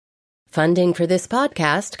Funding for this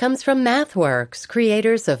podcast comes from MathWorks,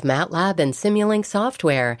 creators of MATLAB and Simulink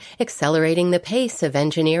software, accelerating the pace of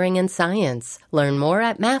engineering and science. Learn more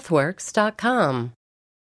at mathworks.com.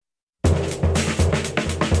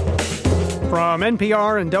 From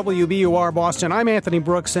NPR and WBUR Boston, I'm Anthony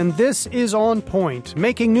Brooks, and this is On Point.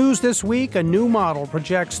 Making news this week, a new model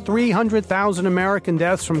projects 300,000 American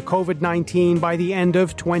deaths from COVID-19 by the end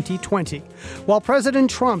of 2020. While President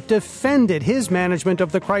Trump defended his management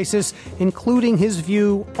of the crisis, including his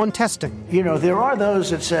view on testing. You know, there are those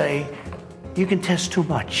that say, you can test too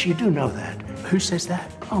much. You do know that. Who says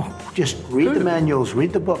that? Oh, just read the manuals,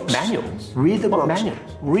 read the books. Manuals? Read the What books.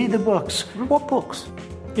 manuals? Read the books. What books?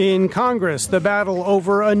 In Congress, the battle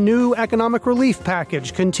over a new economic relief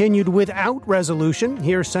package continued without resolution.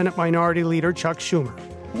 Here's Senate Minority Leader Chuck Schumer.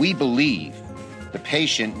 We believe the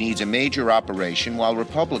patient needs a major operation while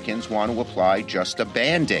Republicans want to apply just a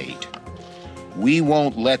Band-Aid. We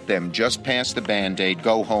won't let them just pass the Band-Aid,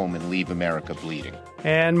 go home, and leave America bleeding.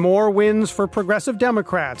 And more wins for progressive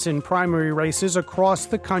Democrats in primary races across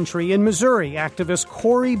the country. In Missouri, activist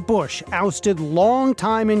Cori Bush ousted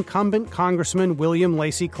longtime incumbent Congressman William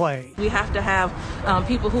Lacy Clay. We have to have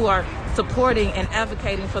people who are supporting and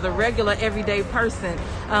advocating for the regular, everyday person.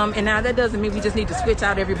 And now that doesn't mean we just need to switch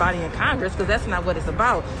out everybody in Congress, because that's not what it's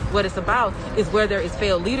about. What it's about is where there is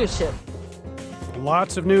failed leadership.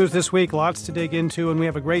 Lots of news this week, lots to dig into, and we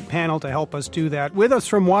have a great panel to help us do that. With us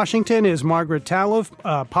from Washington is Margaret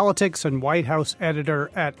Talev, politics and White House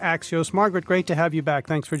editor at Axios. Margaret, great to have you back.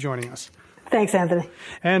 Thanks for joining us. Thanks, Anthony.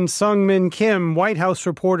 And Sung-Min Kim, White House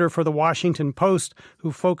reporter for The Washington Post,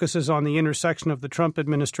 who focuses on the intersection of the Trump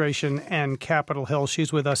administration and Capitol Hill.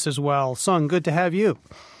 She's with us as well. Sung, good to have you.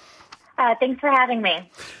 Thanks for having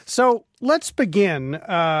me. So let's begin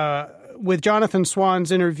with Jonathan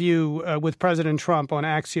Swann's interview with President Trump on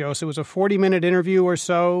Axios. It was a 40-minute interview or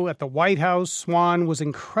so at the White House. Swann was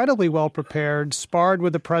incredibly well prepared, sparred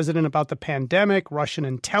with the president about the pandemic, Russian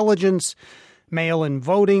intelligence, mail-in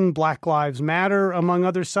voting, Black Lives Matter, among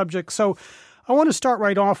other subjects. So I want to start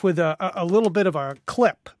right off with a little bit of a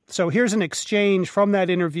clip. So here's an exchange from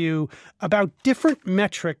that interview about different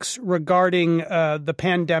metrics regarding the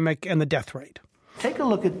pandemic and the death rate. Take a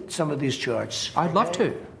look at some of these charts. I'd love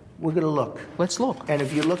to. We're going to look. Let's look. And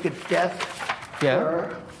if you look at death,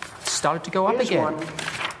 It started to go up here's again. one.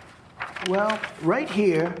 Well, right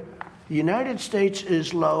here, the United States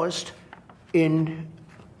is lowest in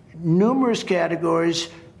numerous categories.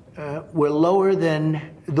 We're lower than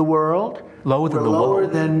the world. Lower than We're the lower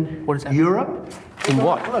world? than What is that? Europe. In Look,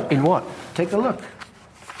 what? look. In what? Take a look.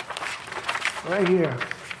 Right here.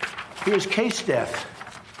 Here's case death.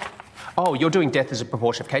 Oh, you're doing death as a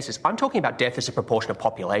proportion of cases. I'm talking about death as a proportion of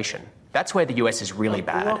population. That's where the U.S. is really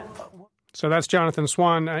bad. So that's Jonathan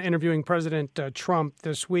Swann interviewing President Trump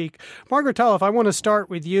this week. Margaret Talev, I want to start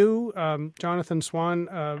with you. Jonathan Swann,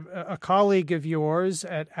 a colleague of yours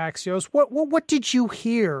at Axios. What did you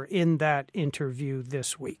hear in that interview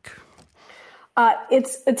this week?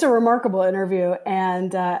 It's a remarkable interview,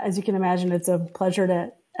 and as you can imagine, it's a pleasure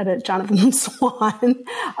to edit Jonathan Swann.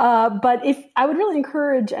 But if I would really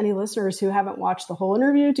encourage any listeners who haven't watched the whole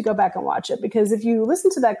interview to go back and watch it, because if you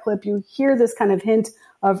listen to that clip, you hear this kind of hint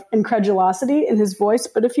of incredulosity in his voice.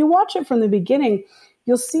 But if you watch it from the beginning,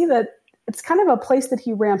 you'll see that it's kind of a place that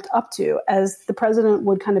he ramped up to as the president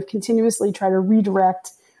would kind of continuously try to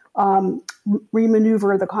redirect,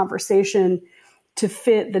 remaneuver the conversation to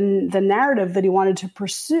fit the narrative that he wanted to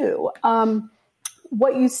pursue.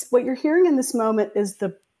 What you're hearing in this moment is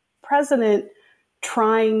the president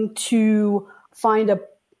trying to find a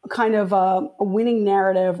kind of a winning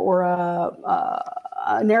narrative or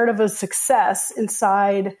a narrative of success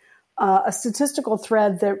inside a statistical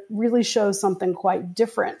thread that really shows something quite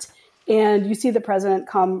different. And you see the president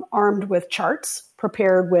come armed with charts,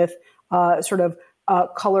 prepared with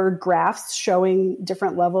colored graphs showing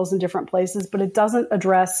different levels in different places, but it doesn't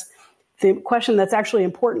address the question that's actually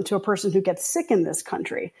important to a person who gets sick in this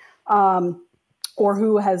country, or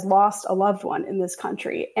who has lost a loved one in this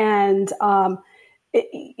country. And,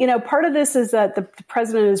 part of this is that the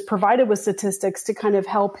president is provided with statistics to kind of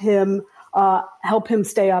help him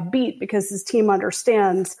stay upbeat, because his team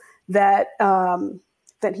understands that,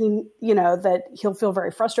 that he'll feel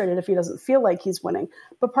very frustrated if he doesn't feel like he's winning.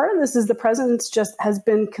 But part of this is the president just has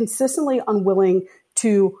been consistently unwilling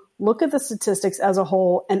to look at the statistics as a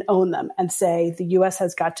whole and own them and say the U.S.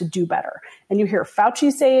 has got to do better. And you hear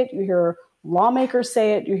Fauci say it, you hear lawmakers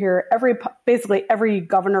say it, you hear basically every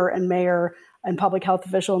governor and mayor and public health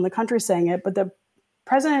official in the country saying it. But the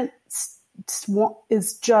president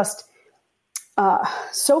is just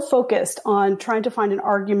so focused on trying to find an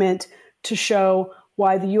argument to show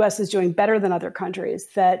why the U.S. is doing better than other countries,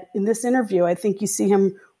 that in this interview, I think you see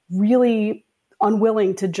him really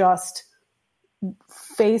unwilling to just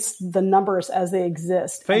face the numbers as they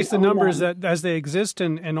exist. Face the numbers as they exist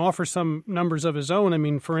and offer some numbers of his own. I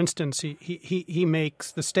mean, for instance, he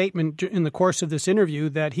makes the statement in the course of this interview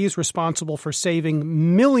that he's responsible for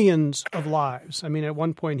saving millions of lives. I mean, at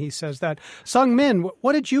one point he says that. Sung Min,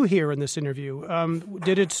 what did you hear in this interview?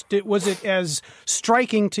 Was it as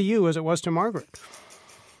striking to you as it was to Margaret?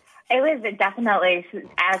 It was definitely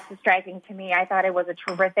as striking to me. I thought it was a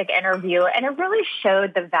terrific interview, and it really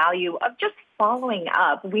showed the value of just following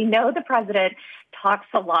up. We know the president talks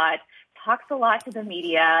a lot to the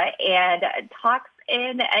media, and talks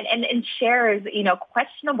in and shares,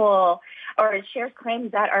 questionable, or shares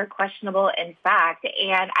claims that are questionable in fact.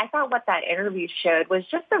 And I thought what that interview showed was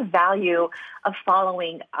just the value of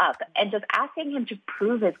following up and just asking him to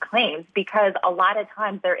prove his claims, because a lot of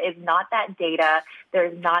times there is not that data,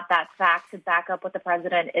 there's not that fact to back up what the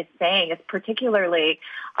president is saying. It's particularly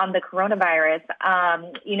on the coronavirus.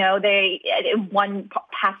 One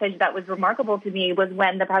passage that was remarkable to me was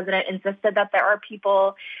when the president insisted that there are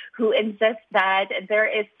people who insist that there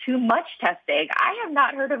is too much testing. I have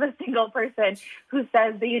not heard of a single person who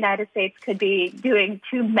says the United States could be doing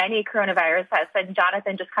too many coronavirus tests. And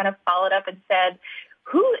Jonathan just kind of followed up and said,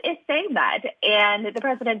 who is saying that? And the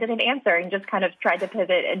president didn't answer and just kind of tried to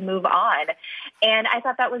pivot and move on. And I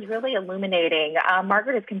thought that was really illuminating.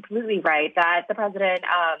 Margaret is completely right that the president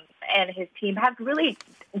and his team have really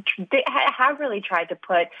tried to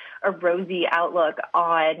put a rosy outlook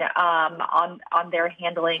on their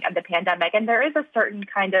handling of the pandemic. And there is a certain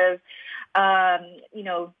kind of,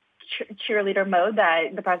 cheerleader mode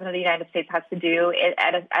that the president of the United States has to do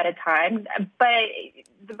at a time. But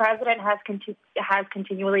the president has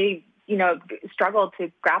continually, struggled to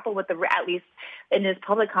grapple with at least in his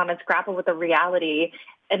public comments, grapple with the reality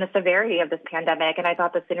and the severity of this pandemic. And I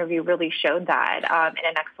thought this interview really showed that in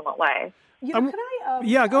an excellent way. Can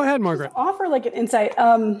I? Go ahead, Margaret. Offer an insight.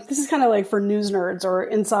 This is kind of like for news nerds or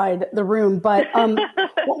inside the room, but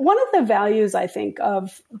one of the values I think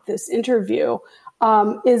of this interview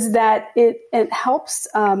is that it helps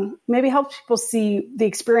people see the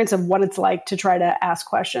experience of what it's like to try to ask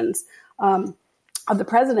questions of the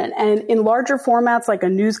president. And in larger formats like a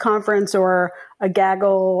news conference or a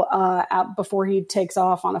gaggle out before he takes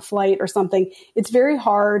off on a flight or something, it's very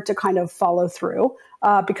hard to kind of follow through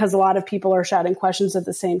because a lot of people are shouting questions at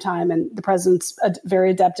the same time, and the president's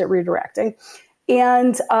very adept at redirecting.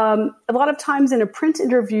 And a lot of times in a print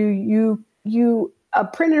interview, a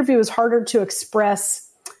print interview is harder to express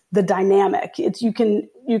the dynamic. You can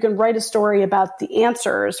write a story about the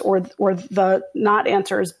answers or the not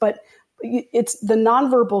answers, but it's the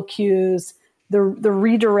nonverbal cues, the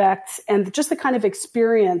redirects, and just the kind of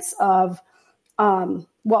experience of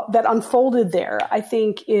that unfolded there. I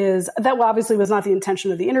think obviously was not the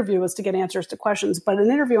intention of the interview, was to get answers to questions, but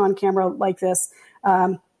an interview on camera like this.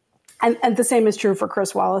 And the same is true for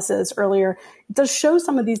Chris Wallace's earlier. It does show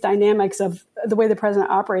some of these dynamics of the way the president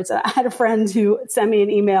operates. I had a friend who sent me an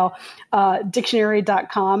email.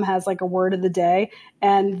 Dictionary.com has a word of the day,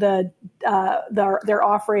 and their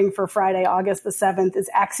offering for Friday, August the 7th, is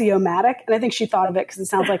axiomatic. And I think she thought of it because it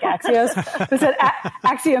sounds like Axios. It said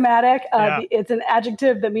axiomatic. It's an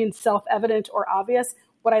adjective that means self-evident or obvious.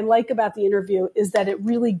 What I like about the interview is that it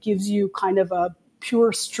really gives you kind of a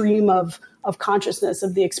pure stream of consciousness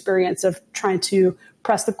of the experience of trying to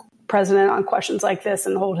press the president on questions like this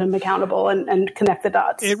and hold him accountable and connect the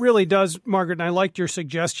dots. It really does, Margaret, and I liked your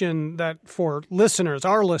suggestion that for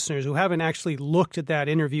our listeners who haven't actually looked at that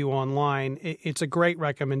interview online, it's a great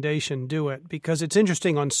recommendation. Do it, because it's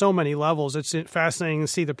interesting on so many levels. It's fascinating to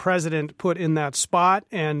see the president put in that spot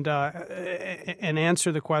and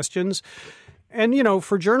answer the questions. And,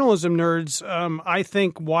 for journalism nerds, I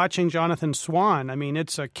think watching Jonathan Swan,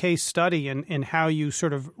 it's a case study in how you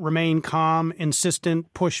sort of remain calm,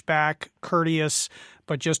 insistent, push back, courteous,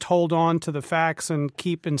 but just hold on to the facts and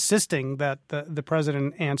keep insisting that the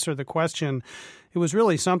president answer the question. It was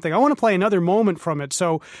really something. I want to play another moment from it.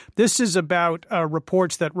 So this is about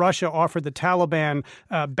reports that Russia offered the Taliban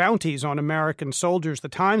bounties on American soldiers. The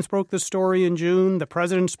Times broke the story in June. The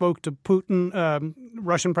president spoke to Putin,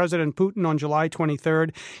 Russian President Putin, on July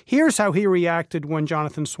 23rd. Here's how he reacted when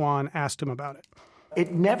Jonathan Swan asked him about it.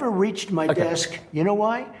 It never reached my desk. You know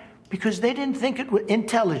why? Because they didn't think it was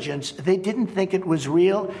intelligence. They didn't think it was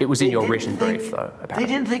real. It was in your written brief, though, apparently. They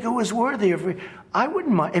didn't think it was worthy of... I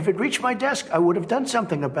wouldn't mind. If it reached my desk, I would have done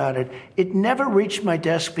something about it. It never reached my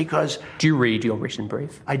desk because... Do you read your written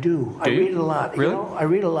brief? I do. I read a lot. Really? I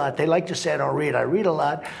read a lot. They like to say I don't read. I read a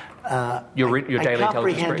lot. Your daily intelligence brief? I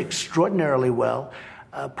comprehend extraordinarily well.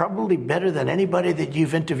 probably better than anybody that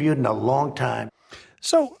you've interviewed in a long time.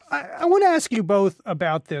 So I want to ask you both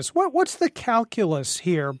about this. What's the calculus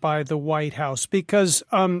here by the White House? Because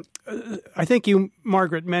I think you,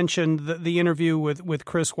 Margaret, mentioned the interview with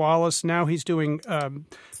Chris Wallace. Now he's doing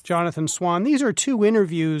Jonathan Swan. These are two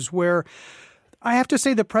interviews where I have to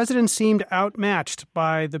say the president seemed outmatched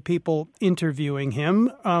by the people interviewing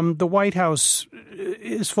him. The White House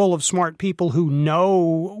is full of smart people who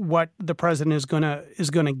know what the president is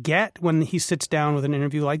gonna get when he sits down with an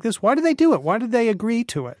interview like this. Why did they do it? Why did they agree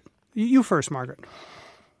to it? You first, Margaret.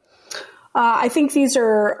 I think these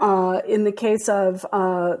are, in the case of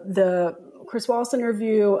the Chris Wallace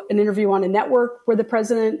interview, an interview on a network where the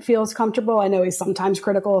president feels comfortable. I know he's sometimes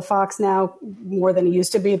critical of Fox now more than he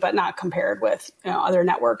used to be, but not compared with other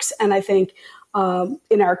networks. And I think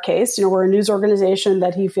in our case, we're a news organization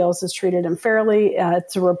that he feels has treated him fairly.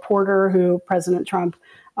 It's a reporter who President Trump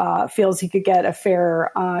feels he could get a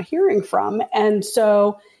fair hearing from. And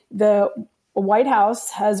so the White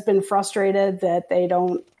House has been frustrated that they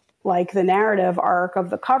don't like the narrative arc of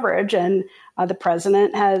the coverage. And the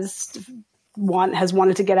president has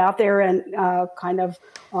wanted to get out there and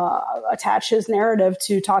attach his narrative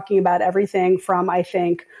to talking about everything from, I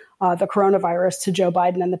think, the coronavirus to Joe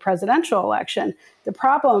Biden and the presidential election. The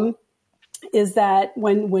problem is that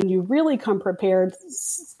when you really come prepared,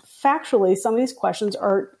 factually, some of these questions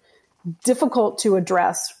are difficult to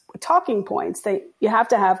address with talking points. You have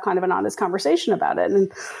to have kind of an honest conversation about it.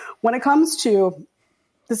 And when it comes to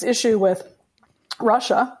this issue with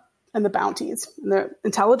Russia and the bounties and the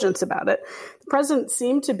intelligence about it, the president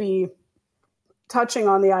seemed to be touching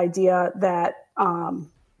on the idea that,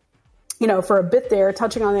 for a bit there,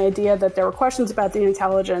 touching on the idea that there were questions about the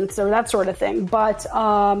intelligence or that sort of thing. But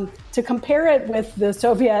to compare it with the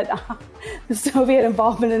Soviet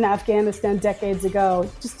involvement in Afghanistan decades ago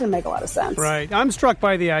just didn't make a lot of sense. Right. I'm struck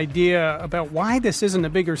by the idea about why this isn't a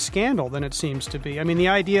bigger scandal than it seems to be. I mean, the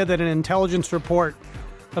idea that an intelligence report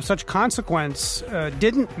of such consequence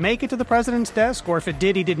didn't make it to the president's desk, or if it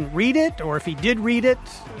did, he didn't read it, or if he did read it,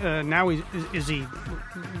 now is he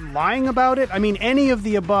lying about it? I mean, any of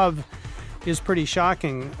the above is pretty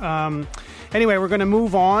shocking. Anyway, we're going to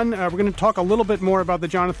move on. We're going to talk a little bit more about the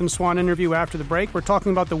Jonathan Swan interview after the break. We're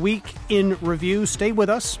talking about the week in review. Stay with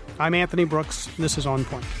us. I'm Anthony Brooks. This is On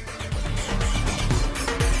Point.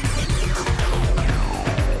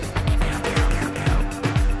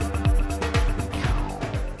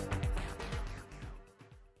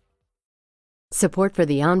 Support for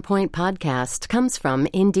the On Point podcast comes from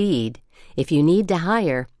Indeed. If you need to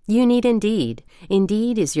hire, you need Indeed.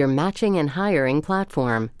 Indeed is your matching and hiring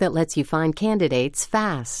platform that lets you find candidates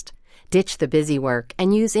fast. Ditch the busy work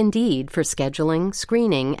and use Indeed for scheduling,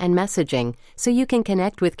 screening, and messaging so you can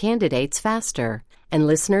connect with candidates faster. And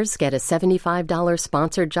listeners get a $75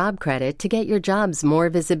 sponsored job credit to get your jobs more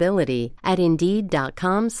visibility at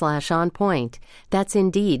Indeed.com/onpoint. That's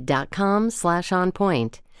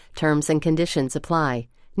Indeed.com/onpoint. Terms and conditions apply.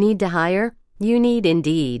 Need to hire? You need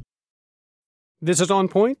Indeed. This is On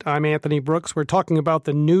Point. I'm Anthony Brooks. We're talking about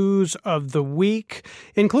the news of the week,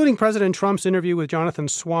 including President Trump's interview with Jonathan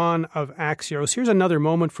Swan of Axios. Here's another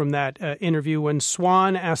moment from that interview when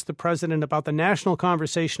Swan asked the president about the national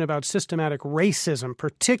conversation about systematic racism,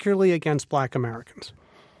 particularly against Black Americans.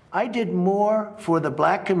 I did more for the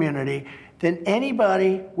Black community than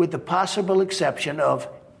anybody, with the possible exception of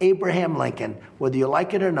Abraham Lincoln, whether you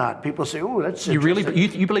like it or not. People say, "Oh, that's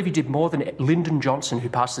interesting." You believe you did more than Lyndon Johnson, who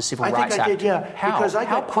passed the Civil Rights Act? I think I did, yeah. How? Because I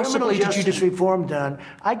got criminal justice reform done.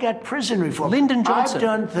 I got prison reform. Lyndon Johnson. I've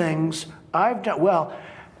done things.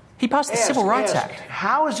 He passed the Civil Rights Act.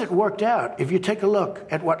 How has it worked out? If you take a look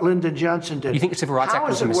at what Lyndon Johnson did. You think the Civil Rights Act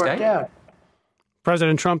was a mistake? How has it worked out?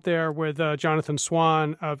 President Trump there with Jonathan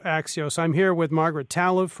Swan of Axios. I'm here with Margaret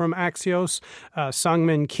Talev from Axios,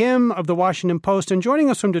 Sungmin Kim of The Washington Post, and joining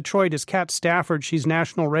us from Detroit is Kat Stafford. She's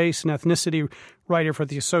national race and ethnicity writer for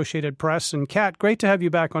the Associated Press. And Kat, great to have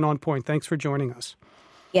you back on Point. Thanks for joining us.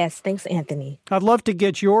 Yes, thanks, Anthony. I'd love to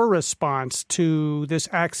get your response to this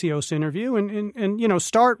Axios interview and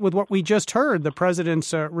start with what we just heard, the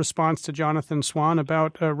president's response to Jonathan Swan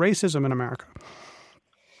about racism in America.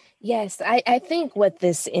 Yes, I think what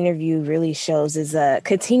this interview really shows is a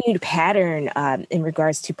continued pattern in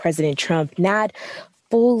regards to President Trump not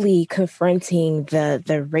fully confronting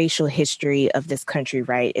the racial history of this country,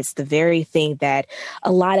 right? It's the very thing that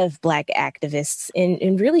a lot of Black activists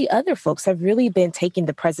and really other folks have really been taking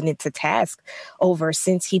the president to task over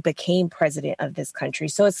since he became president of this country.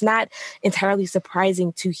 So it's not entirely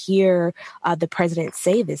surprising to hear the president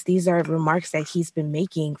say this. These are remarks that he's been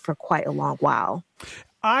making for quite a long while.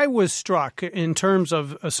 I was struck in terms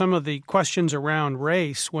of some of the questions around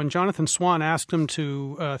race when Jonathan Swan asked him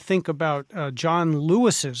to think about John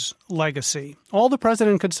Lewis's legacy. All the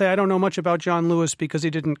president could say, I don't know much about John Lewis because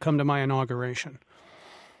he didn't come to my inauguration.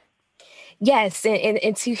 Yes,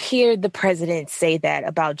 and to hear the president say that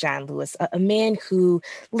about John Lewis, a man who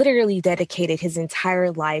literally dedicated his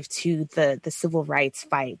entire life to the civil rights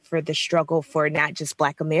fight, for the struggle for not just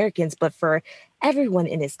Black Americans, but for everyone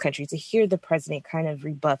in this country, to hear the president kind of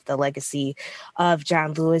rebuff the legacy of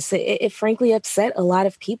John Lewis, it frankly upset a lot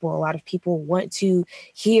of people. A lot of people want to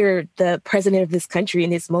hear the president of this country in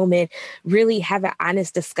this moment really have an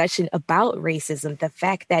honest discussion about racism, the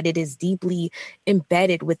fact that it is deeply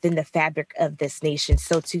embedded within the fabric of this nation.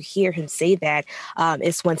 So to hear him say that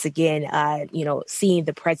is once again, seeing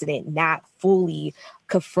the president not fully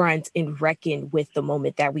confront and reckon with the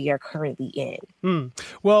moment that we are currently in.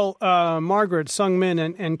 Well, Margaret, Sung Min,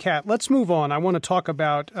 and Kat, let's move on. I want to talk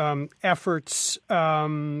about efforts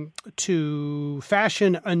to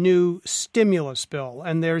fashion a new stimulus bill.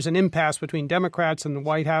 And there's an impasse between Democrats and the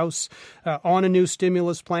White House on a new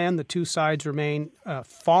stimulus plan. The two sides remain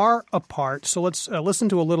far apart. So let's listen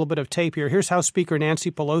to a little bit of tape here. Here's House Speaker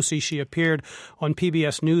Nancy Pelosi. She appeared on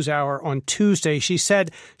PBS NewsHour on Tuesday. She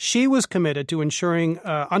said she was committed to ensuring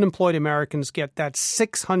unemployed Americans get that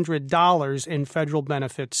 $600 in federal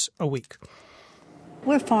benefits a week.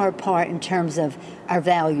 We're far apart in terms of our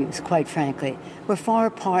values, quite frankly. We're far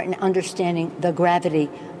apart in understanding the gravity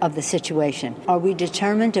of the situation. Are we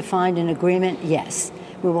determined to find an agreement? Yes.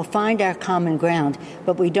 We will find our common ground,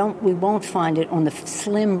 but we won't find it on the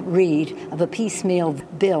slim reed of a piecemeal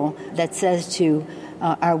bill that says to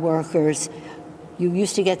our workers, you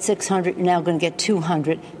used to get 600, you're now going to get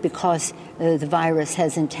 200 because the virus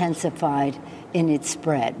has intensified in its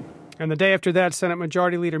spread. And the day after that, Senate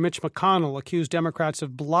Majority Leader Mitch McConnell accused Democrats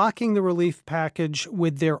of blocking the relief package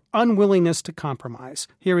with their unwillingness to compromise.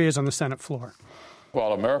 Here he is on the Senate floor.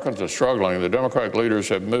 While Americans are struggling, the Democratic leaders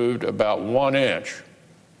have moved about 1 inch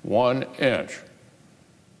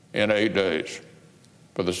in 8 days.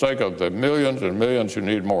 For the sake of the millions and millions who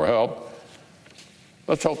need more help,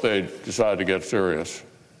 let's hope they decide to get serious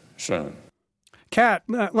soon. Kat,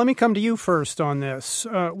 let me come to you first on this.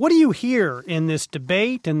 What do you hear in this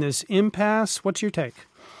debate and this impasse? What's your take?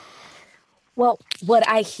 Well, what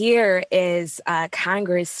I hear is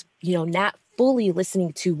Congress, not fully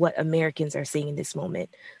listening to what Americans are saying in this moment.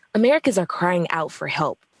 Americans are crying out for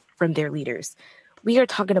help from their leaders. We are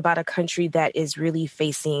talking about a country that is really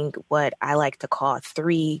facing what I like to call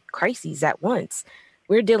 3 crises at once.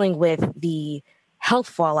 We're dealing with the health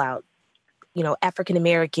fallout, African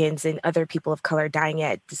Americans and other people of color dying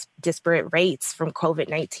at disparate rates from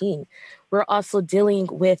COVID-19. We're also dealing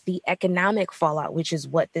with the economic fallout, which is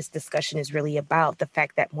what this discussion is really about, the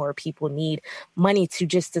fact that more people need money to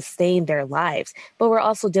just sustain their lives. But we're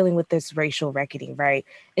also dealing with this racial reckoning, right?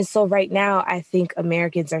 And so right now, I think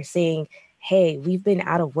Americans are saying, hey, we've been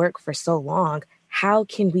out of work for so long. How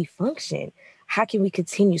can we function? How can we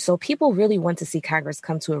continue? So people really want to see Congress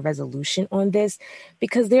come to a resolution on this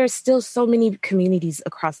because there are still so many communities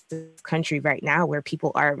across this country right now where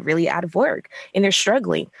people are really out of work and they're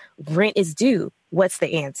struggling. Rent is due. What's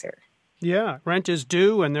the answer? Yeah, rent is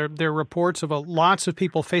due, and there are reports of lots of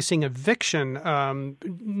people facing eviction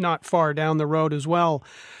not far down the road as well.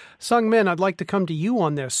 Sung Min, I'd like to come to you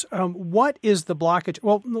on this. What is the blockage?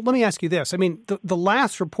 Well, let me ask you this. I mean, the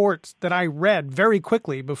last report that I read very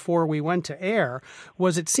quickly before we went to air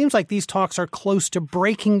was it seems like these talks are close to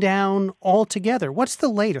breaking down altogether. What's the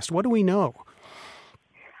latest? What do we know?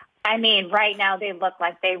 I mean, right now they look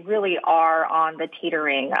like they really are on the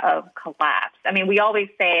teetering of collapse. I mean, we always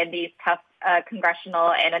say in these tough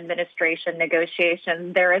congressional and administration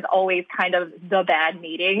negotiations, there is always kind of the bad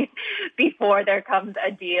meeting before there comes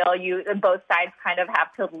a deal. Both sides kind of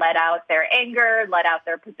have to let out their anger, let out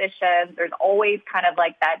their positions. There's always kind of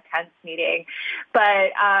like that tense meeting.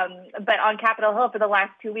 But on Capitol Hill for the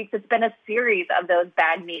last 2 weeks, it's been a series of those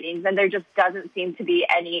bad meetings, and there just doesn't seem to be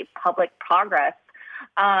any public progress.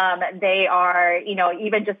 They are,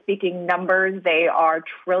 even just speaking numbers, they are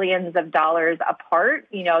trillions of dollars apart.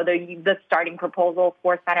 The starting proposal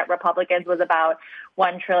for Senate Republicans was about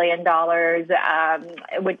 $1 trillion,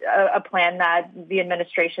 with a plan that the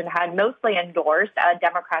administration had mostly endorsed.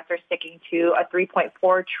 Democrats are sticking to a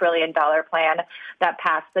 $3.4 trillion plan that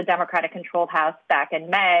passed the Democratic-controlled House back in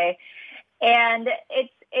May. And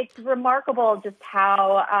it's remarkable just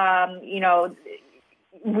how,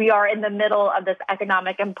 we are in the middle of this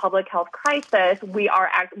economic and public health crisis. We are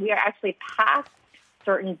actually past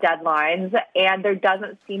certain deadlines, and there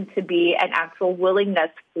doesn't seem to be an actual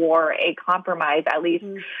willingness for a compromise, at least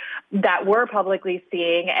that we're publicly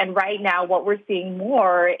seeing. And right now, what we're seeing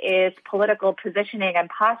more is political positioning and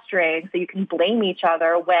posturing so you can blame each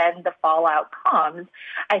other when the fallout comes.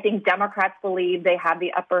 I think Democrats believe they have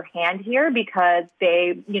the upper hand here because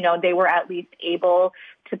they were at least able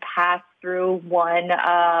to pass through one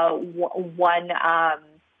of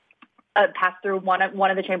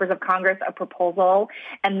the chambers of Congress a proposal,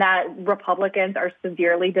 and that Republicans are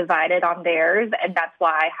severely divided on theirs. And that's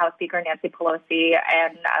why House Speaker Nancy Pelosi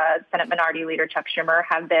and Senate Minority Leader Chuck Schumer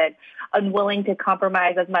have been unwilling to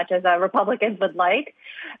compromise as much as Republicans would like.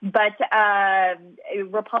 But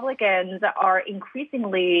Republicans are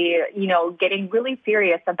increasingly, getting really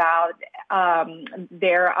serious about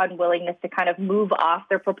their unwillingness to kind of move off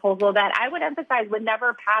their proposal that I would emphasize would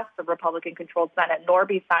never pass the Republican-controlled Senate nor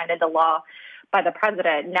be signed into law by the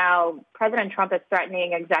president. Now, President Trump is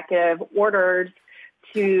threatening executive orders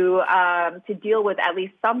to deal with at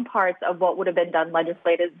least some parts of what would have been done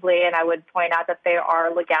legislatively, and I would point out that there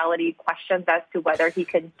are legality questions as to whether he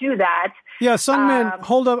can do that. Yeah, Sungmin,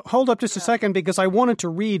 hold up just a second, because I wanted to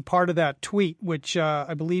read part of that tweet, which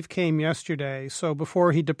I believe came yesterday. So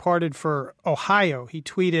before he departed for Ohio, he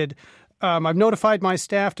tweeted, I've notified my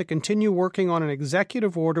staff to continue working on an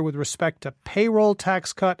executive order with respect to payroll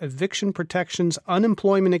tax cut, eviction protections,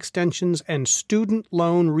 unemployment extensions, and student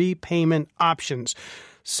loan repayment options.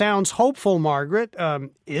 Sounds hopeful, Margaret.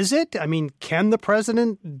 Is it? I mean, can the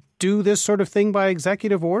president do this sort of thing by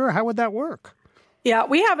executive order? How would that work? Yeah,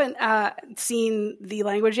 we haven't seen the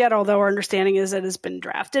language yet, although our understanding is that it's been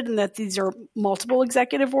drafted and that these are multiple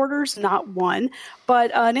executive orders, not one.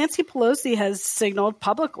 But Nancy Pelosi has signaled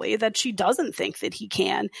publicly that she doesn't think that he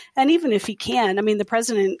can. And even if he can, I mean, the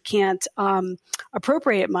president can't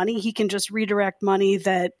appropriate money. He can just redirect money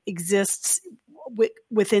that exists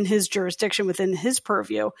within his jurisdiction, within his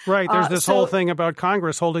purview. Right. There's this whole thing about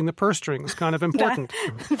Congress holding the purse strings, kind of important.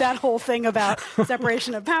 That whole thing about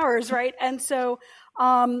separation of powers, right? And so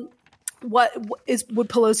would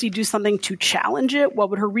Pelosi do something to challenge it? What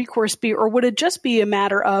would her recourse be? Or would it just be a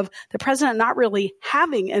matter of the president not really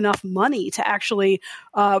having enough money to actually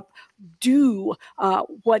do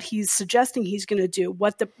what he's suggesting he's going to do,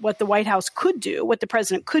 what the White House could do, what the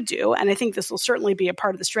president could do? And I think this will certainly be a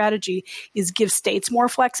part of the strategy, is give states more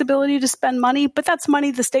flexibility to spend money, but that's money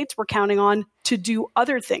the states were counting on to do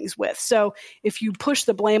other things with. So if you push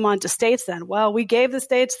the blame onto states, then, well, we gave the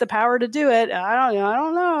states the power to do it. I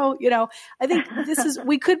don't know. I think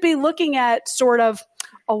we could be looking at sort of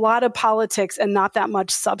a lot of politics and not that much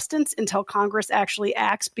substance until Congress actually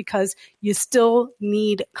acts, because you still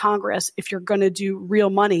need Congress if you're going to do real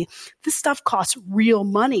money. This stuff costs real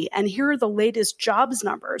money. And here are the latest jobs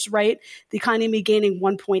numbers, right? The economy gaining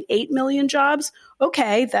 1.8 million jobs.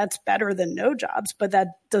 Okay, that's better than no jobs, but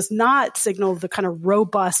that does not signal the kind of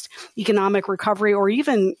robust economic recovery or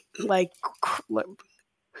even like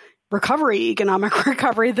economic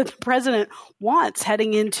recovery that the president wants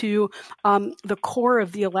heading into the core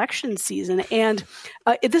of the election season. And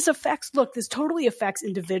this totally affects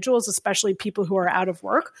individuals, especially people who are out of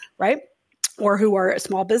work, right? Or who are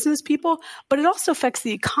small business people, but it also affects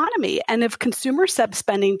the economy. And if consumer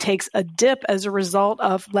spending takes a dip as a result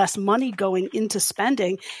of less money going into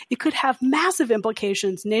spending, it could have massive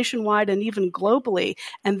implications nationwide and even globally.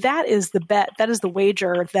 And that is the bet, that is the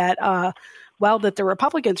wager that that the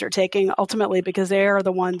Republicans are taking ultimately, because they are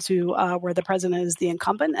the ones who where the president is the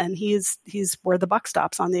incumbent and he's where the buck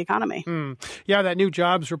stops on the economy. Yeah, that new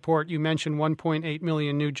jobs report, you mentioned 1.8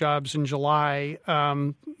 million new jobs in July.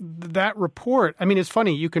 That report, I mean, it's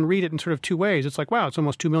funny. You can read it in sort of two ways. It's like, wow, it's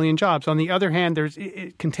almost 2 million jobs. On the other hand,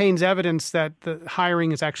 it contains evidence that the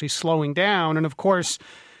hiring is actually slowing down. And of course,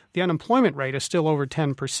 the unemployment rate is still over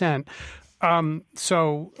 10%.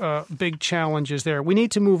 So big challenges there. We need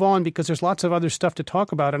to move on because there's lots of other stuff to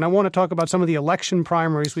talk about. And I want to talk about some of the election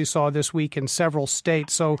primaries we saw this week in several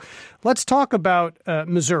states. So let's talk about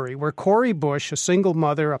Missouri, where Cori Bush, a single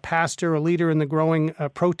mother, a pastor, a leader in the growing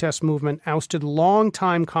protest movement, ousted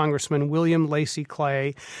longtime Congressman William Lacy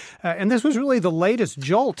Clay. And this was really the latest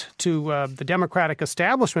jolt to the Democratic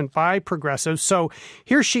establishment by progressives. So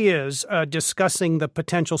here she is discussing the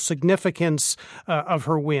potential significance of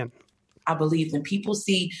her win. I believe when people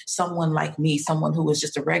see someone like me, someone who is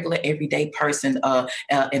just a regular everyday person,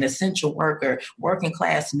 an essential worker, working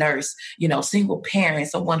class nurse, single parent,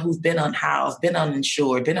 someone who's been unhoused, been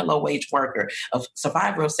uninsured, been a low wage worker, a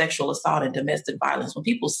survivor of sexual assault and domestic violence. When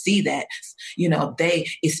people see that,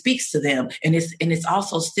 it speaks to them, and it's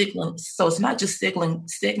also signaling. So it's not just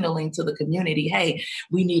signaling to the community, hey,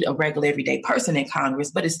 we need a regular everyday person in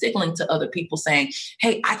Congress, but it's signaling to other people saying,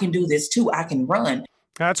 hey, I can do this too. I can run.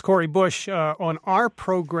 That's Cori Bush on our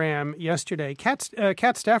program yesterday. Kat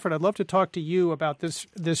Stafford, I'd love to talk to you about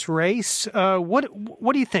this race. What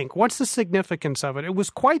do you think? What's the significance of it? It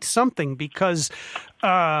was quite something because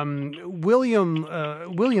William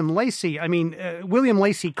Lacy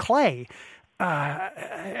Clay.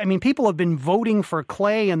 People have been voting for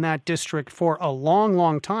Clay in that district for a long,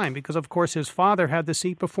 long time because, of course, his father had the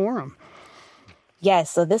seat before him.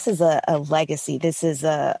 Yes, so this is a legacy. This is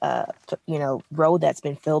a road that's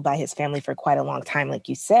been filled by his family for quite a long time, like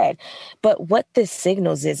you said. But what this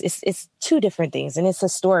signals is it's two different things, and it's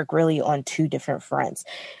historic really on two different fronts.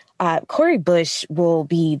 Cori Bush will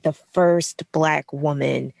be the first Black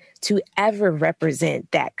woman to ever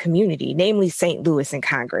represent that community, namely St. Louis in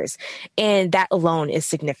Congress. And that alone is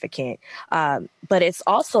significant. But it's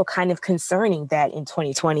also kind of concerning that in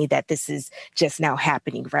 2020 that this is just now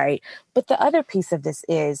happening, right? But the other piece of this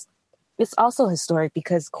is it's also historic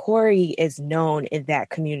because Cori is known in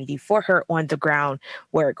that community for her on the ground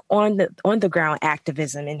work, on the ground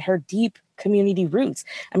activism, and her deep community roots.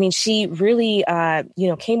 I mean, she really,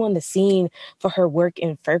 came on the scene for her work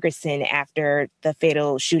in Ferguson after the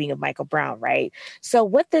fatal shooting of Michael Brown, right? So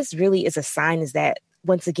what this really is a sign is that,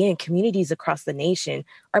 once again, communities across the nation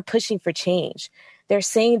are pushing for change. They're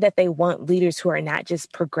saying that they want leaders who are not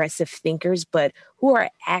just progressive thinkers, but who are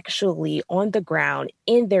actually on the ground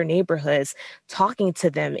in their neighborhoods, talking to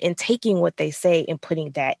them and taking what they say and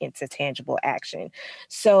putting that into tangible action.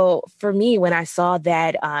 So for me, when I saw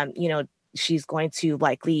that, she's going to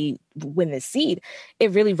likely win this seat,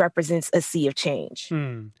 it really represents a sea of change.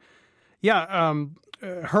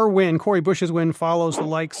 Her win, Cori Bush's win, follows the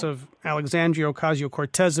likes of Alexandria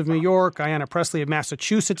Ocasio-Cortez of New York, Ayanna Pressley of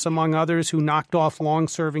Massachusetts, among others, who knocked off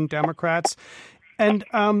long-serving Democrats. And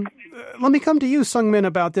let me come to you, Seung-Min,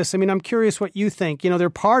 about this. I mean, I'm curious what you think. They're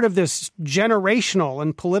part of this generational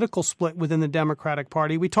and political split within the Democratic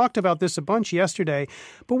Party. We talked about this a bunch yesterday.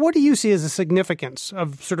 But what do you see as the significance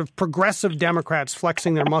of sort of progressive Democrats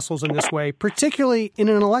flexing their muscles in this way, particularly in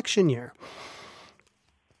an election year?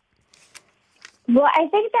 Well, I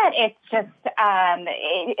think that it's just,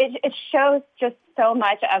 it shows just so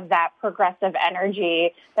much of that progressive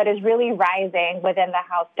energy that is really rising within the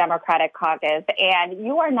House Democratic Caucus. And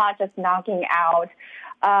you are not just knocking out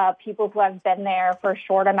people who have been there for a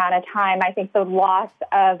short amount of time. I think the loss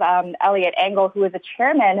of Eliot Engel, who is a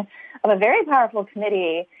chairman of a very powerful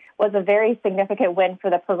committee, was a very significant win for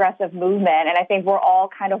the progressive movement. And I think we're all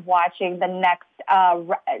kind of watching the next,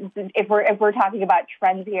 if we're talking about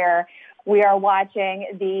trends here, we are watching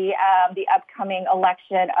the upcoming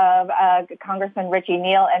election of Congressman Richie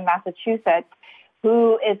Neal in Massachusetts,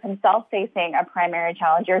 who is himself facing a primary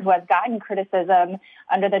challenger, who has gotten criticism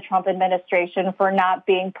under the Trump administration for not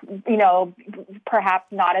being, perhaps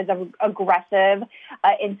not as aggressive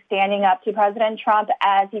in standing up to President Trump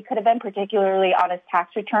as he could have been, particularly on his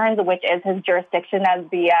tax returns, which is his jurisdiction as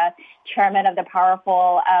the chairman of the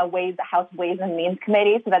powerful House Ways and Means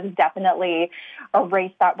Committee. So that's definitely a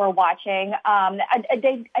race that we're watching.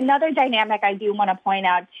 Another dynamic I do want to point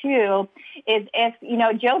out, too, is if,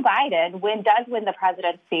 Joe Biden does win the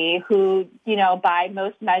presidency, who, by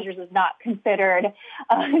most measures is not considered,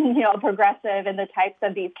 progressive in the types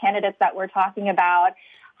of these candidates that we're talking about,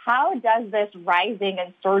 how does this rising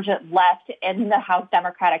insurgent left in the House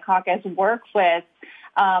Democratic Caucus work with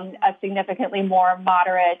a significantly more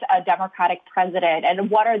moderate Democratic president? And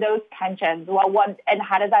what are those tensions? And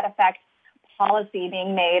how does that affect policy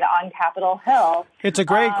being made on Capitol Hill? It's a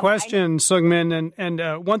great question, Seung-Min.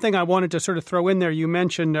 And one thing I wanted to sort of throw in there, you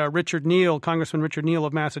mentioned Congressman Richard Neal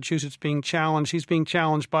of Massachusetts being challenged. He's being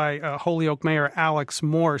challenged by Holyoke Mayor Alex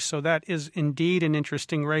Morse. So that is indeed an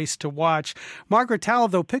interesting race to watch. Margaret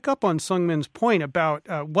Talev, though, pick up on Seung-Min's point about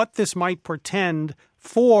what this might portend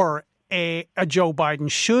for a Joe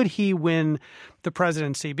Biden should he win the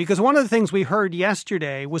presidency. Because one of the things we heard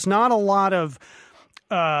yesterday was not a lot of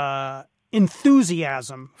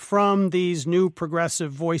enthusiasm from these new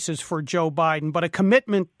progressive voices for Joe Biden, but a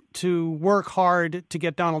commitment to work hard to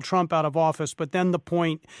get Donald Trump out of office. But then the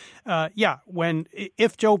point,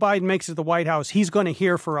 if Joe Biden makes it to the White House, he's going to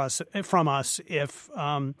hear from us if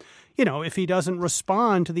he doesn't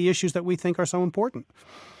respond to the issues that we think are so important.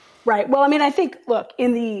 Right. Well, I mean, I think, look,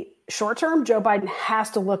 in the short term, Joe Biden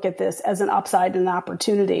has to look at this as an upside and an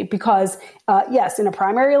opportunity because, yes, in a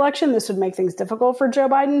primary election, this would make things difficult for Joe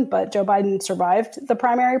Biden, but Joe Biden survived the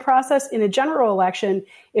primary process. In a general election,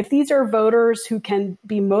 if these are voters who can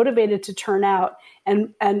be motivated to turn out,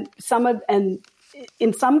 and in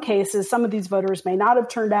some cases, some of these voters may not have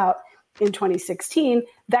turned out in 2016,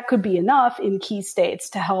 that could be enough in key states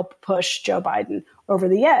to help push Joe Biden over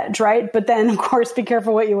the edge, right? But then, of course, be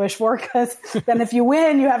careful what you wish for, because then if you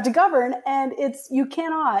win, you have to govern, and you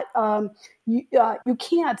cannot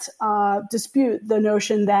dispute the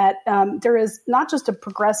notion that there is not just a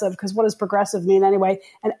progressive, because what does progressive mean anyway?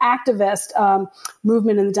 An activist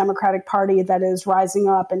movement in the Democratic Party that is rising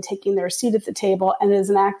up and taking their seat at the table, and it is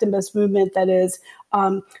an activist movement that is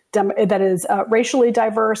racially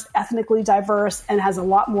diverse, ethnically diverse, and has a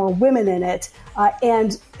lot more women in it.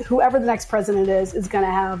 And whoever the next president is going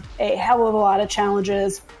to have a hell of a lot of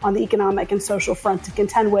challenges on the economic and social front to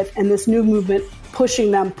contend with, and this new movement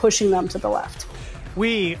pushing them to the left.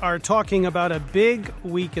 We are talking about a big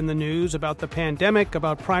week in the news, about the pandemic,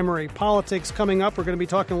 about primary politics coming up. We're going to be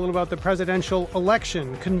talking a little about the presidential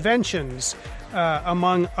election, conventions,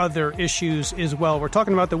 among other issues as well. We're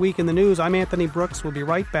talking about the week in the news. I'm Anthony Brooks. We'll be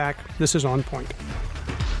right back. This is On Point.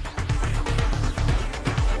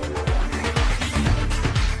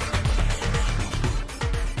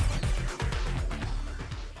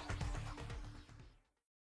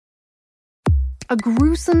 A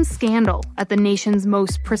gruesome scandal at the nation's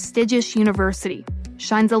most prestigious university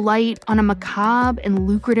shines a light on a macabre and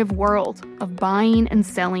lucrative world of buying and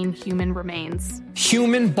selling human remains.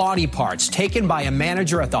 Human body parts taken by a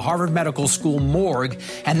manager at the Harvard Medical School morgue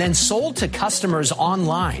and then sold to customers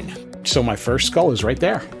online. So my first skull is right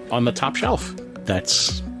there on the top shelf.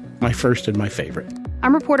 That's my first and my favorite.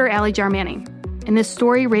 I'm reporter Allie Jarmanning, and this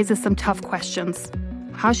story raises some tough questions.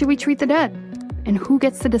 How should we treat the dead? And who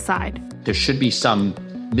gets to decide? There should be some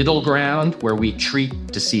middle ground where we treat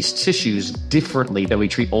deceased tissues differently than we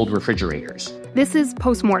treat old refrigerators. This is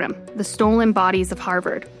Postmortem, the Stolen Bodies of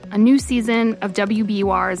Harvard, a new season of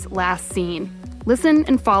WBUR's Last Seen. Listen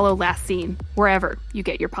and follow Last Seen wherever you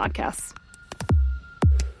get your podcasts.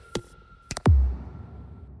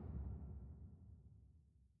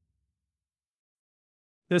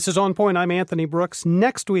 This is On Point. I'm Anthony Brooks.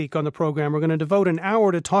 Next week on the program, we're going to devote an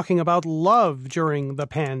hour to talking about love during the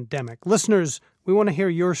pandemic. Listeners, we want to hear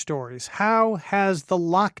your stories. How has the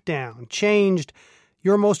lockdown changed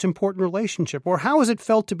your most important relationship? Or how has it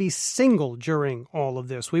felt to be single during all of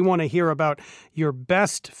this? We want to hear about your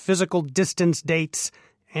best physical distance dates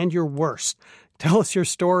and your worst. Tell us your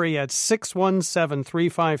story at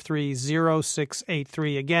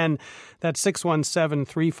 617-353-0683. Again, that's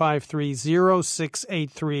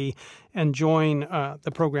 617-353-0683, and join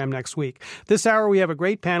the program next week. This hour, we have a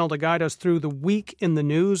great panel to guide us through the week in the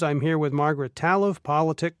news. I'm here with Margaret Talev,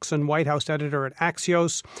 politics and White House editor at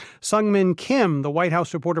Axios, Sungmin Kim, the White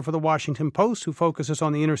House reporter for The Washington Post, who focuses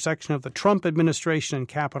on the intersection of the Trump administration and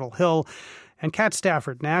Capitol Hill, and Kat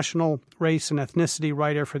Stafford, national race and ethnicity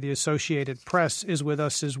writer for the Associated Press, is with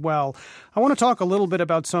us as well. I want to talk a little bit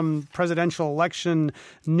about some presidential election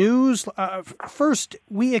news. First,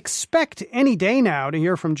 we expect any day now to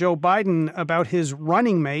hear from Joe Biden about his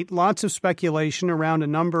running mate. Lots of speculation around a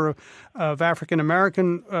number of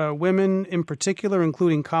African-American women in particular,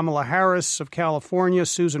 including Kamala Harris of California,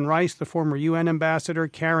 Susan Rice, the former UN ambassador,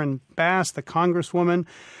 Karen Bass, the congresswoman.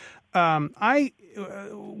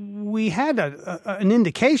 We had an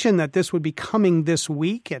indication that this would be coming this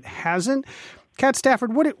week. It hasn't. Kat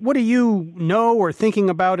Stafford, what do you know or thinking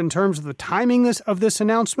about in terms of the timing of this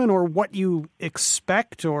announcement, or what you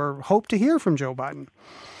expect or hope to hear from Joe Biden?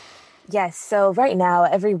 Yes. So right now,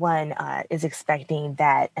 everyone is expecting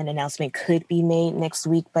that an announcement could be made next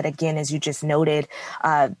week. But again, as you just noted,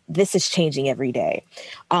 this is changing every day.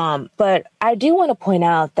 But I do want to point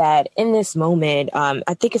out that in this moment,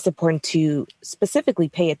 I think it's important to specifically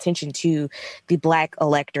pay attention to the Black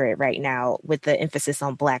electorate right now, with the emphasis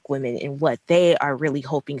on Black women and what they are really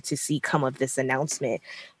hoping to see come of this announcement.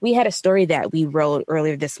 We had a story that we wrote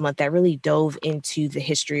earlier this month that really dove into the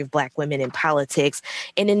history of Black women in politics.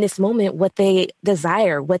 And in this moment, what they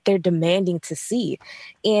desire, what they're demanding to see.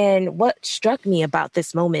 And what struck me about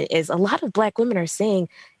this moment is a lot of Black women are saying,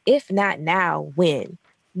 if not now, when?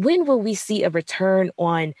 When will we see a return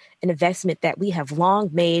on an investment that we have long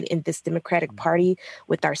made in this Democratic Party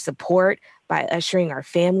with our support by ushering our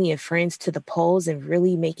family and friends to the polls and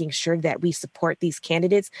really making sure that we support these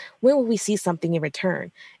candidates? When will we see something in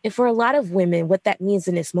return? And for a lot of women, what that means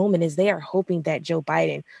in this moment is they are hoping that Joe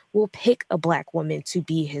Biden will pick a Black woman to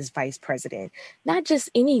be his vice president. Not just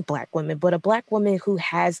any Black woman, but a Black woman who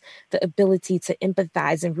has the ability to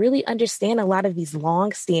empathize and really understand a lot of these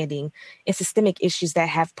long-standing and systemic issues that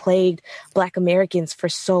have plagued Black Americans for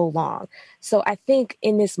so long. So I think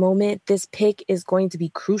in this moment, this pick is going to be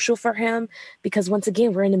crucial for him because once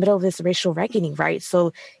again, we're in the middle of this racial reckoning, right?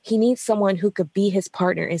 So he needs someone who could be his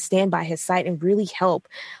partner and stand by his side and really help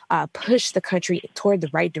push the country toward the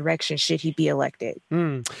right direction should he be elected.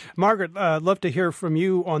 Margaret, I'd love to hear from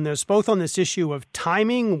you on this, both on this issue of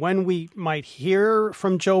timing, when we might hear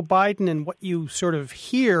from Joe Biden, and what you sort of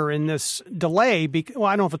hear in this delay. Well,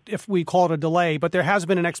 I don't know if we call it a delay, but there has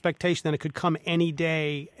been an expectation that it could come any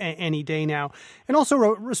day now. And also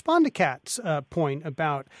respond to Kat's point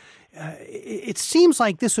about it seems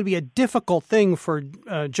like this would be a difficult thing for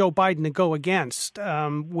Joe Biden to go against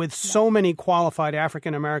with so many qualified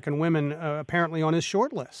African-American women apparently on his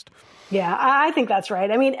short list. Yeah, I think that's right.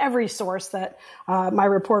 I mean, every source that my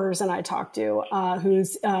reporters and I talk to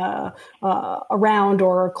who's around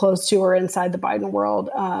or close to or inside the Biden world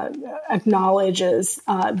acknowledges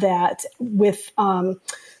that with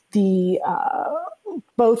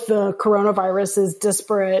both the coronavirus's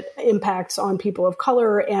disparate impacts on people of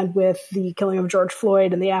color and with the killing of George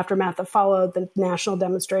Floyd and the aftermath that followed, the national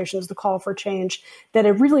demonstrations, the call for change, that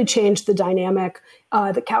it really changed the dynamic,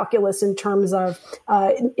 the calculus in terms of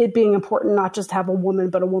it being important not just to have a woman,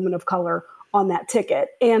 but a woman of color on that ticket.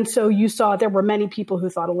 And so you saw there were many people who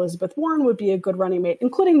thought Elizabeth Warren would be a good running mate,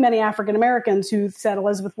 including many African Americans who said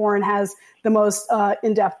Elizabeth Warren has the most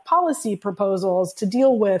in-depth policy proposals to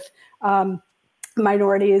deal with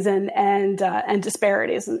minorities and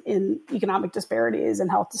disparities in economic disparities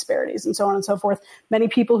and health disparities and so on and so forth. Many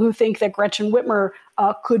people who think that Gretchen Whitmer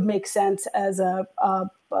could make sense as a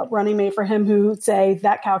running mate for him who say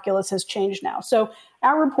that calculus has changed now. So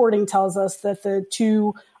our reporting tells us that the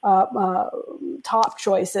two top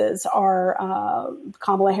choices are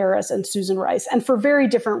Kamala Harris and Susan Rice, and for very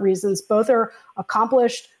different reasons. Both are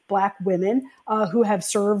accomplished Black women who have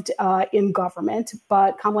served in government,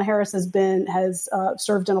 but Kamala Harris has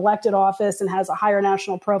served in elected office and has a higher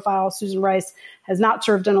national profile. Susan Rice has not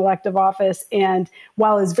served in elective office, and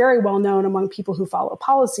while is very well known among people who follow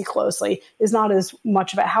policy closely, is not as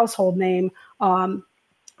much of a household name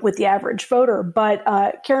with the average voter. But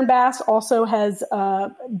Karen Bass also has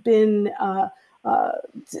been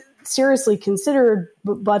seriously considered,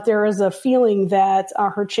 but there is a feeling that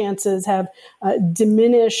her chances have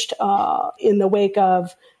diminished in the wake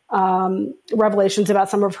of revelations about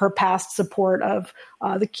some of her past support of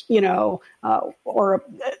or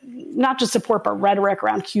not just support, but rhetoric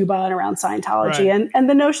around Cuba and around Scientology, right. and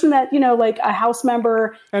the notion that, like a House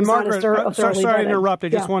member. And Margaret, sorry to interrupt. I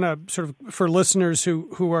Yeah. just want to sort of, for listeners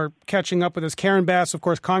who are catching up with us, Karen Bass, of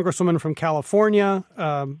course, Congresswoman from California,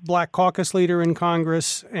 Black caucus leader in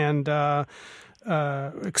Congress, and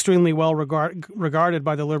extremely well regarded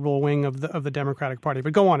by the liberal wing of the Democratic Party.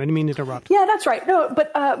 But go on. I didn't mean to interrupt. Yeah, that's right. No,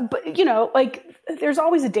 but there's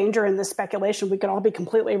always a danger in this speculation. We could all be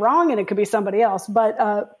completely wrong, and it could be somebody else.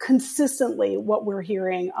 But consistently, what we're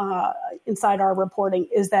hearing inside our reporting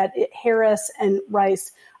is that Harris and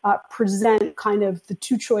Rice present kind of the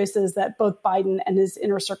two choices that both Biden and his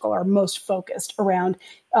inner circle are most focused around.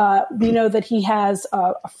 We know that he has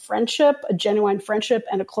a genuine friendship,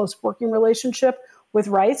 and a close working relationship with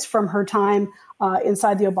Rice from her time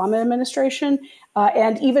inside the Obama administration,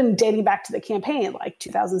 and even dating back to the campaign, like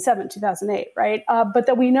 2007, 2008, right? But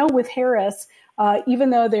that we know with Harris, even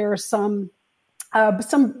though there's some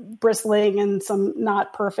bristling and some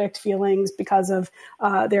not perfect feelings because of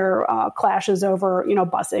their clashes over,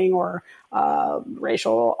 busing or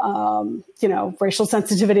racial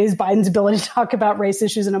sensitivities, Biden's ability to talk about race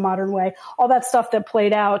issues in a modern way, all that stuff that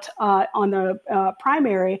played out on the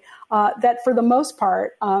primary, that for the most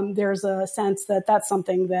part, there's a sense that that's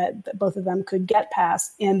something that both of them could get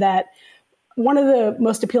past, and that one of the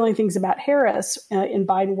most appealing things about Harris in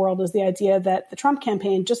Biden world is the idea that the Trump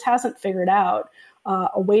campaign just hasn't figured out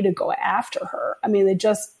a way to go after her. I mean,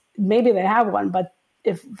 maybe they have one, but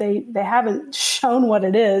if they haven't shown what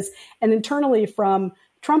it is. And internally from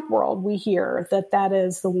Trump world, we hear that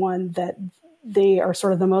is the one that they are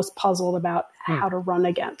sort of the most puzzled about how to run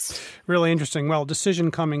against. Really interesting. Well,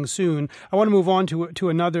 decision coming soon. I want to move on to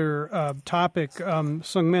another topic.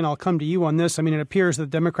 Seung Min, I'll come to you on this. I mean, it appears the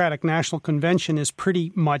Democratic National Convention is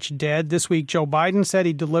pretty much dead. This week, Joe Biden said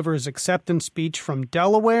he'd deliver his acceptance speech from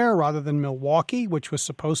Delaware rather than Milwaukee, which was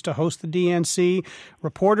supposed to host the DNC.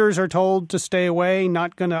 Reporters are told to stay away.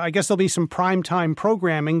 I guess there'll be some primetime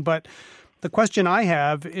programming, but the question I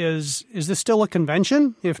have is this still a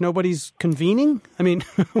convention if nobody's convening? I mean,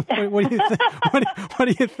 what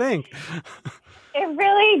do you think? It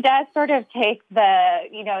really does sort of take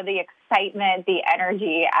the excitement, the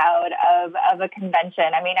energy out of a convention.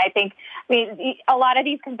 I mean, a lot of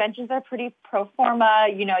these conventions are pretty pro forma.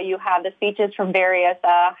 You have the speeches from various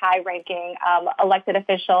high-ranking elected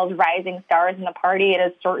officials, rising stars in the party. It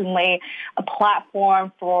is certainly a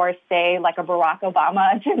platform for, say, like a Barack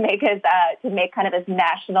Obama to make kind of his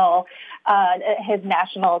national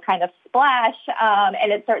kind of splash,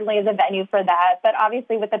 and it certainly is a venue for that. But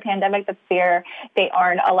obviously, with the pandemic that's here, they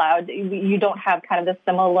aren't allowed. You don't have kind of the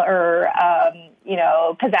similar,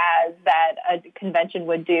 pizzazz that a convention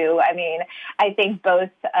would do. I mean, I think both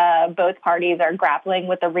parties are grappling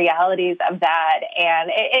with the realities of that,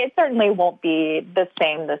 and it certainly won't be the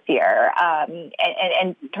same this year.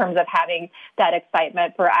 In terms of having that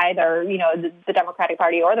excitement for either, the Democratic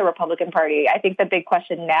Party or the Republican Party, I think the big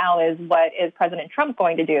question now is what is President Trump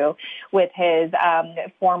going to do with his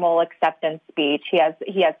formal acceptance speech. He has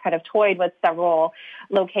kind of toyed with several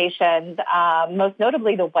locations, most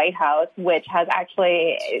notably the White House, which has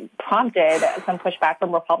actually prompted some pushback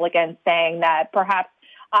from Republicans saying that perhaps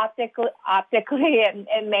optically,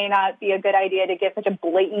 it may not be a good idea to give such a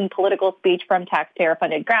blatant political speech from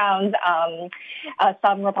taxpayer-funded grounds.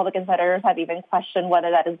 Some Republican senators have even questioned whether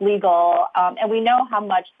that is legal. And we know how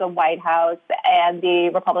much the White House and the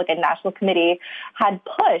Republican National Committee had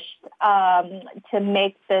pushed to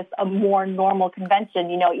make this a more normal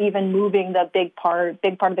convention, even moving the big part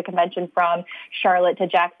of the convention from Charlotte to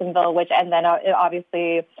Jacksonville, and then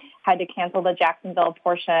obviously had to cancel the Jacksonville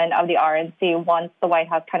portion of the RNC once the White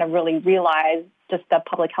House kind of really realized just the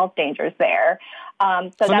public health dangers there.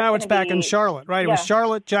 So now it's back in Charlotte, right? Yeah. It was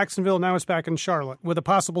Charlotte, Jacksonville, now it's back in Charlotte with a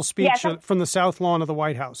possible speech from the South Lawn of the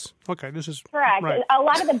White House. Okay, this is correct. Right. A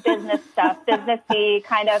lot of the business stuff, businessy,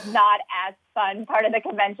 kind of not as fun part of the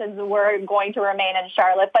conventions were going to remain in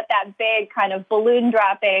Charlotte, but that big kind of balloon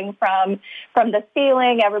dropping from the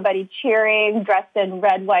ceiling, everybody cheering, dressed in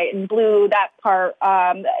red, white, and blue, that part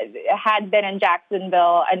had been in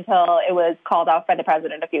Jacksonville until it was called off by the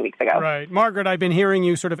president a few weeks ago. Right. Margaret, I've been hearing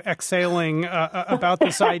you sort of exhaling about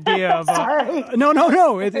this idea of... Sorry. No,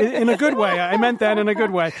 in a good way. I meant that in a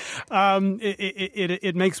good way.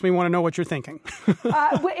 It makes me want to know what you're thinking.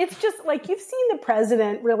 It's just like you've seen the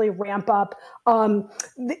president really ramp up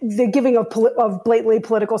the giving of blatantly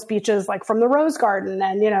political speeches, like from the Rose Garden.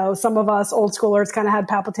 And, some of us old schoolers kind of had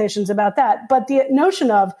palpitations about that. But the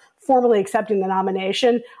notion of formally accepting the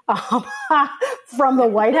nomination from the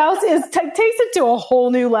White House takes it to a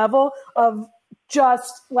whole new level of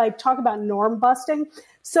just like talk about norm busting.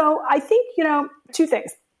 So I think, two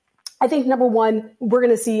things. I think, number one, we're going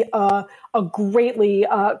to see a greatly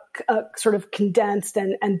sort of condensed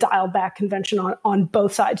and dialed back convention on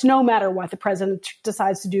both sides, no matter what the president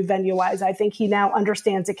decides to do venue-wise. I think he now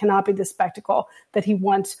understands it cannot be the spectacle that he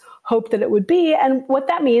once hoped that it would be. And what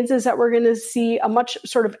that means is that we're going to see a much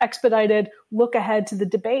sort of expedited look ahead to the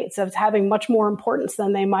debates of having much more importance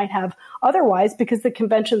than they might have otherwise, because the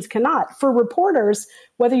conventions cannot. For reporters,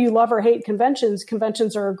 whether you love or hate conventions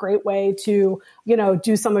are a great way to,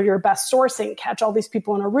 do some of your best sourcing, catch all these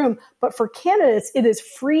people in a room. But for candidates, it is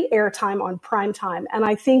free airtime on prime time. And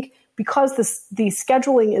I think because the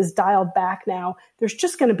scheduling is dialed back now, there's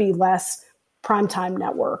just going to be less primetime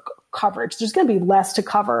network coverage. There's going to be less to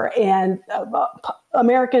cover, and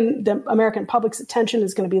the American public's attention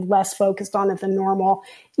is going to be less focused on it than normal,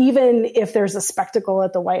 even if there's a spectacle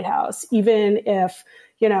at the White House, even if,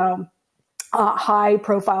 high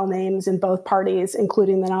profile names in both parties,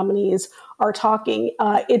 including the nominees, are talking.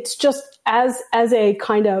 It's just as a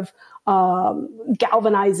kind of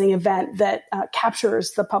galvanizing event that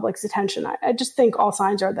captures the public's attention. I just think all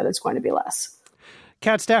signs are that it's going to be less.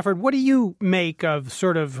 Kat Stafford, what do you make of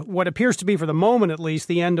sort of what appears to be, for the moment at least,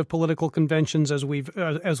 the end of political conventions as we've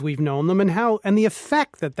known them, and the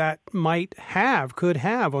effect that could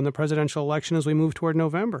have on the presidential election as we move toward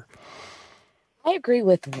November? I agree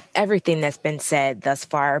with everything that's been said thus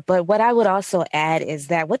far, but what I would also add is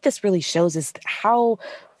that what this really shows is how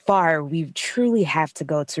far we truly have to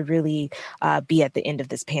go to really be at the end of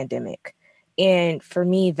this pandemic. And for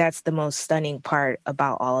me, that's the most stunning part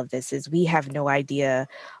about all of this, is we have no idea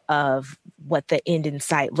of what the end in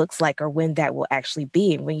sight looks like or when that will actually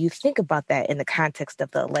be. And when you think about that in the context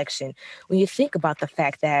of the election, when you think about the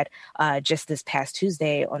fact that just this past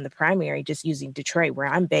Tuesday on the primary, just using Detroit, where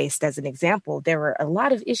I'm based as an example, there were a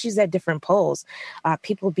lot of issues at different polls,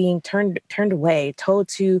 people being turned away, told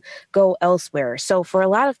to go elsewhere. So for a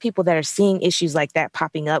lot of people that are seeing issues like that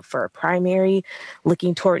popping up for a primary,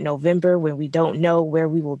 looking toward November when we don't know where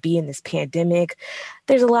we will be in this pandemic,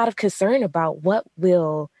 there's a lot of concern about what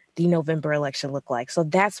will the November election look like? So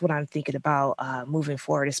that's what I'm thinking about moving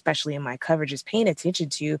forward, especially in my coverage, is paying attention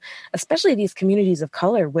to, especially these communities of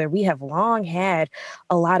color where we have long had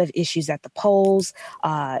a lot of issues at the polls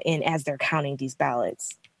and as they're counting these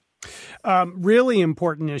ballots. Really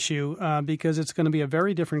important issue because it's going to be a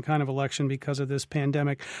very different kind of election because of this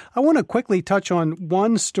pandemic. I want to quickly touch on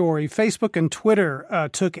one story. Facebook and Twitter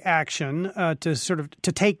took action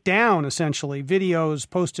to take down essentially videos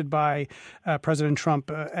posted by President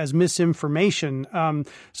Trump as misinformation.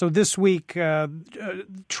 So this week,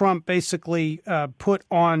 Trump basically put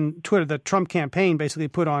on Twitter, the Trump campaign basically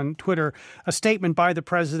put on Twitter a statement by the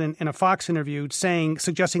president in a Fox interview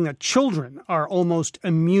suggesting that children are almost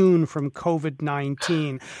immune from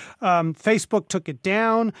COVID-19. Facebook took it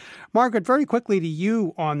down. Margaret, very quickly to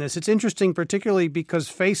you on this. It's interesting, particularly because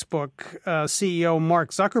Facebook CEO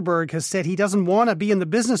Mark Zuckerberg has said he doesn't want to be in the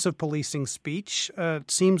business of policing speech.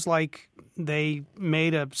 It seems like they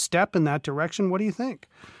made a step in that direction. What do you think?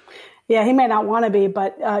 Yeah, he may not want to be,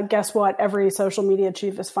 but guess what? Every social media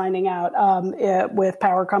chief is finding out with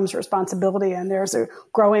power comes responsibility, and there's a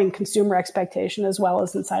growing consumer expectation as well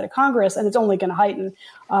as inside of Congress, and it's only going to heighten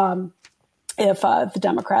if the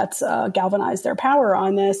Democrats galvanize their power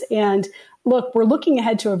on this. And look, we're looking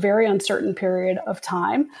ahead to a very uncertain period of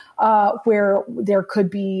time where there could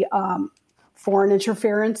be foreign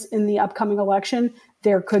interference in the upcoming election.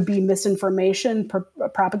 There could be misinformation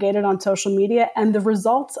propagated on social media, and the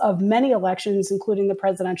results of many elections, including the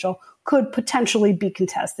presidential, could potentially be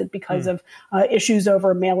contested because of issues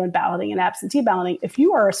over mail-in balloting and absentee balloting. If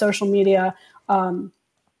you are a social media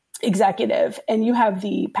executive and you have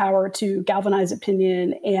the power to galvanize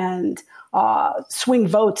opinion and swing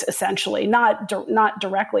votes, essentially, not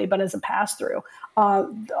directly, but as a pass-through,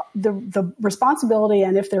 the responsibility,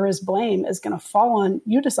 and if there is blame, is going to fall on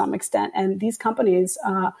you to some extent. And these companies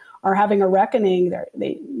are having a reckoning.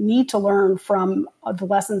 They need to learn from the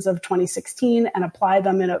lessons of 2016 and apply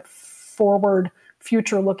them in a forward,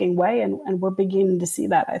 future-looking way. And we're beginning to see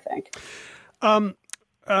that, I think.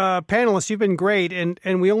 Panelists, you've been great,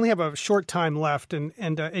 and we only have a short time left, and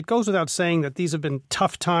it goes without saying that these have been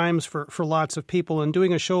tough times for lots of people, and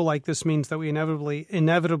doing a show like this means that we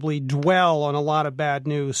inevitably dwell on a lot of bad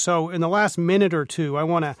news. So in the last minute or two, I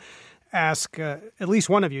want to ask at least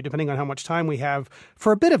one of you, depending on how much time we have,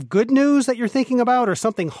 for a bit of good news that you're thinking about, or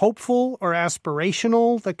something hopeful or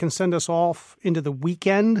aspirational that can send us off into the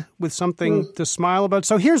weekend with something to smile about.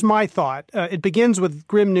 So here's my thought. It begins with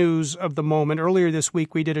grim news of the moment. Earlier this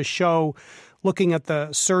week, we did a show looking at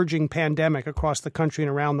the surging pandemic across the country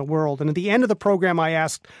and around the world. And at the end of the program, I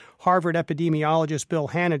asked Harvard epidemiologist Bill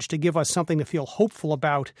Hanage to give us something to feel hopeful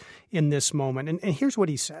about in this moment. And here's what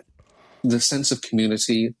he said. The sense of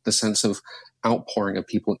community, the sense of outpouring of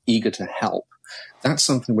people eager to help, that's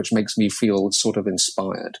something which makes me feel sort of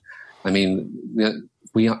inspired. I mean,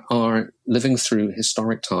 we are living through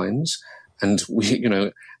historic times, and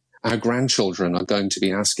our grandchildren are going to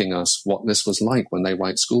be asking us what this was like when they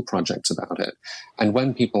write school projects about it. And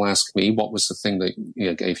when people ask me what was the thing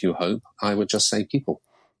that gave you hope, I would just say people.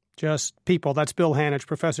 Just people. That's Bill Hanage,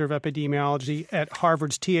 professor of epidemiology at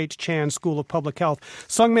Harvard's T.H. Chan School of Public Health.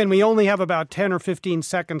 Seung-min, we only have about 10 or 15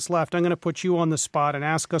 seconds left. I'm going to put you on the spot and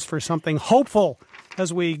ask us for something hopeful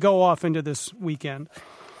as we go off into this weekend.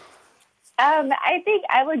 I think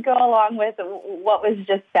I would go along with what was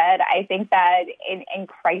just said. I think that in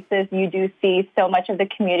crisis, you do see so much of the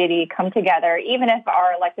community come together. Even if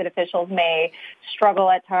our elected officials may struggle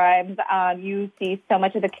at times, you see so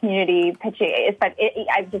much of the community pitching.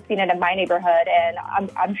 I've just seen it in my neighborhood, and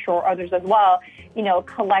I'm sure others as well,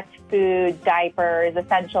 collect food, diapers,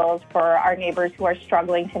 essentials for our neighbors who are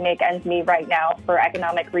struggling to make ends meet right now for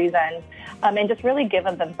economic reasons, and just really give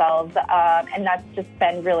of themselves. And that's just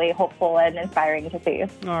been really hopeful and inspiring to see.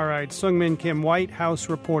 All right. Seung-min Kim, White House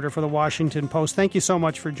reporter for The Washington Post. Thank you so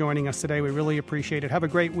much for joining us today. We really appreciate it. Have a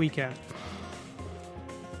great weekend.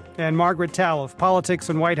 And Margaret Talev, politics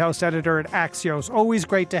and White House editor at Axios. Always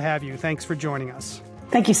great to have you. Thanks for joining us.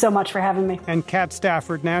 Thank you so much for having me. And Kat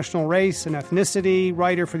Stafford, national race and ethnicity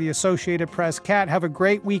writer for the Associated Press. Kat, have a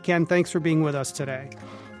great weekend. Thanks for being with us today.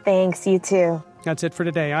 Thanks, you too. That's it for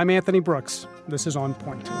today. I'm Anthony Brooks. This is On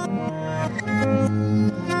Point.